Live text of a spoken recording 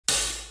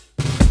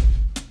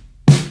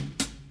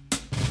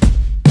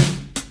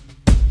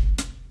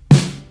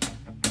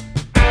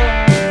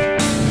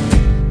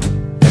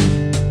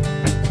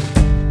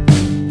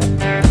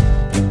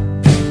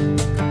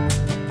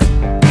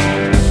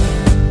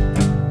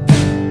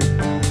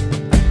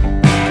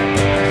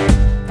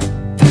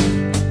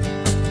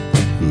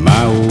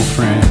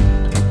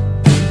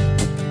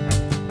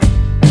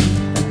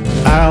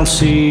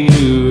see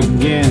you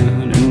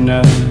again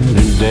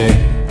another day.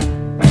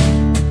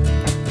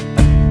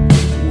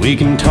 We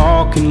can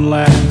talk and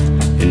laugh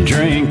and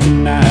drink the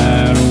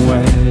night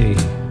away,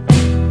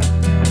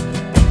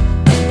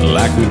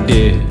 like we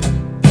did,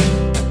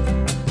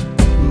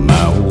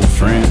 my old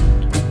friend.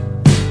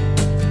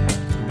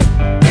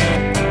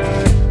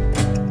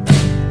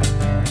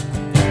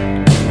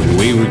 When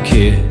we were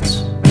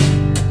kids,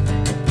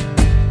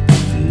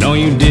 no,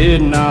 you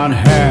did not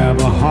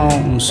have a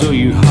home, so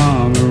you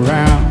hung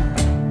around.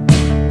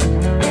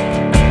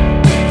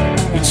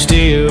 You'd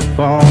stay up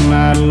all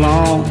night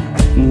long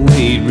and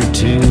we'd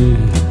pretend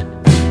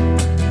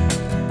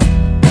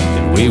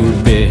that we were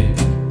big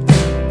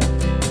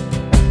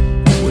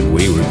when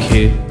we were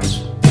kids.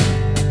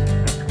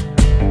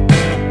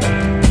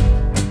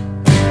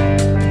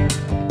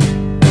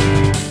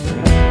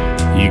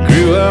 You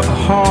grew up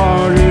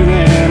harder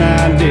than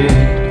I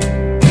did.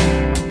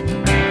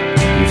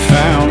 You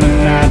found the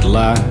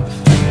nightlife,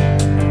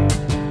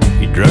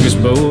 you drug us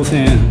both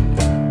in,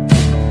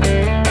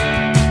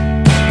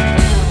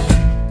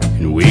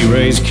 and we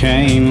raised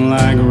Cain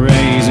like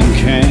raising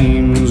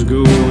Cain was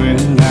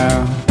going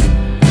out,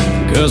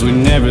 'cause we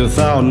never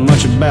thought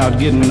much about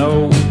getting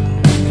old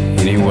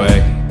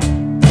anyway.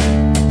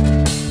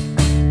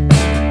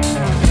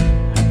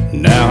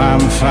 Now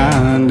I'm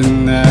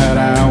finding that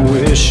I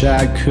wish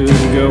I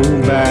could go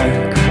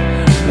back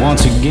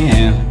once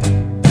again.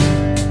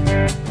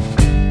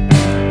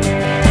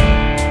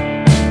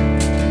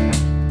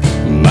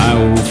 My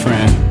old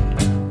friend,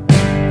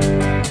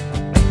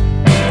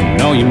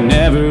 no, you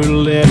never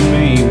let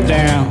me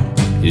down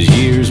as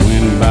years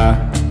went by.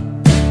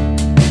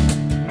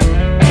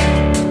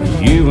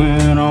 You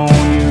went on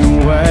your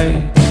way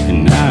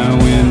and I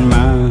went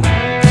mine,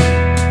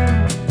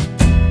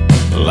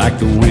 like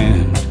the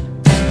wind,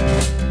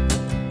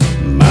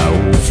 my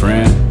old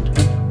friend.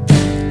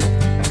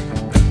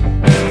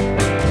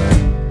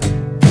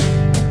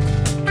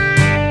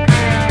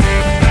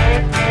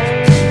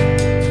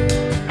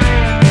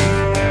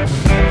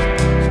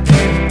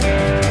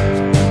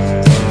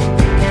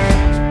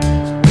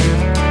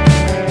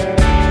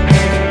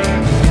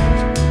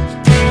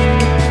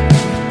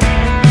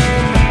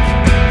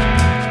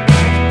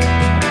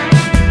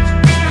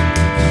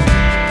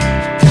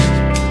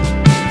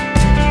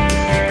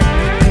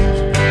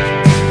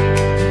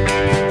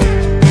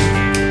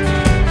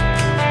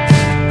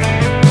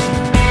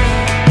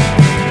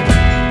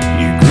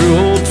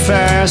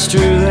 Faster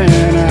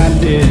than I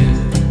did.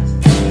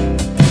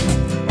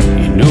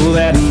 You know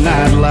that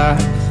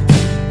nightlife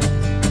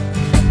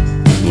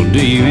will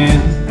do you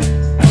in,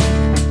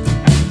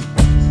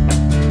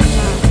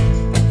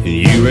 and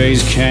you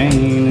raised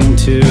Cain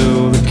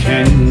until the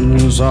Cain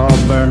was all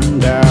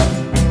burned out.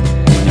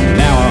 And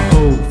now I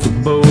hope for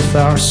both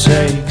our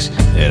sakes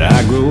that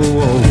I grow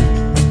old,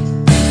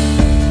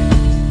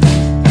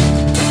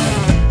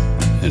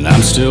 and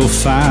I'm still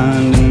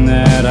finding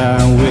that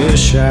I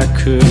wish I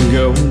could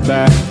go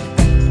back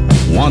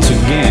once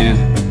again.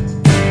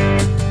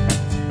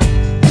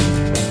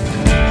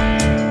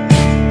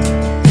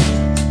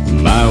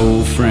 My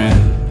old friend,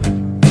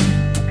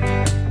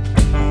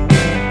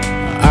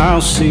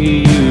 I'll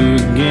see you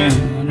again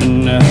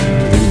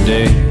another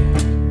day.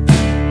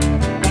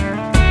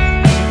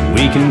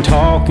 We can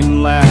talk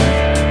and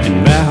laugh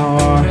and bow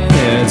our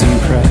heads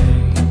and pray,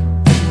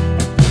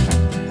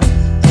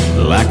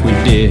 like we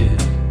did,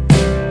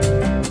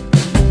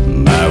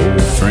 my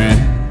old friend.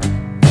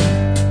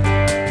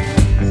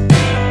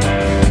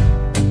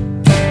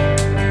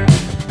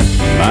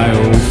 My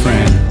old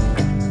friend.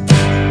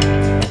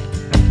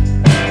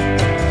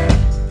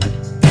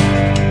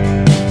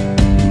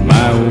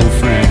 My old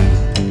friend.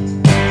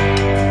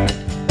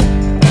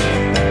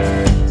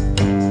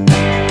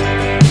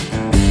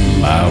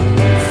 My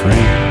old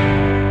friend.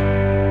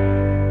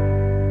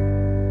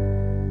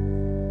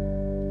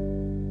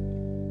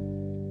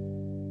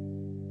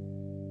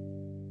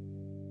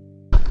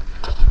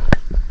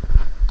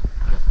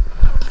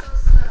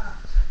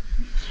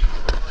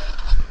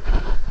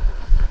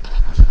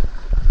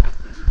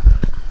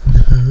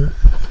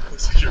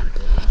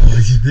 What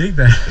did you think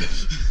that?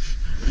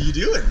 What are you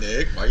doing,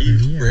 Nick? Why are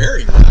you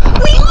wearing that?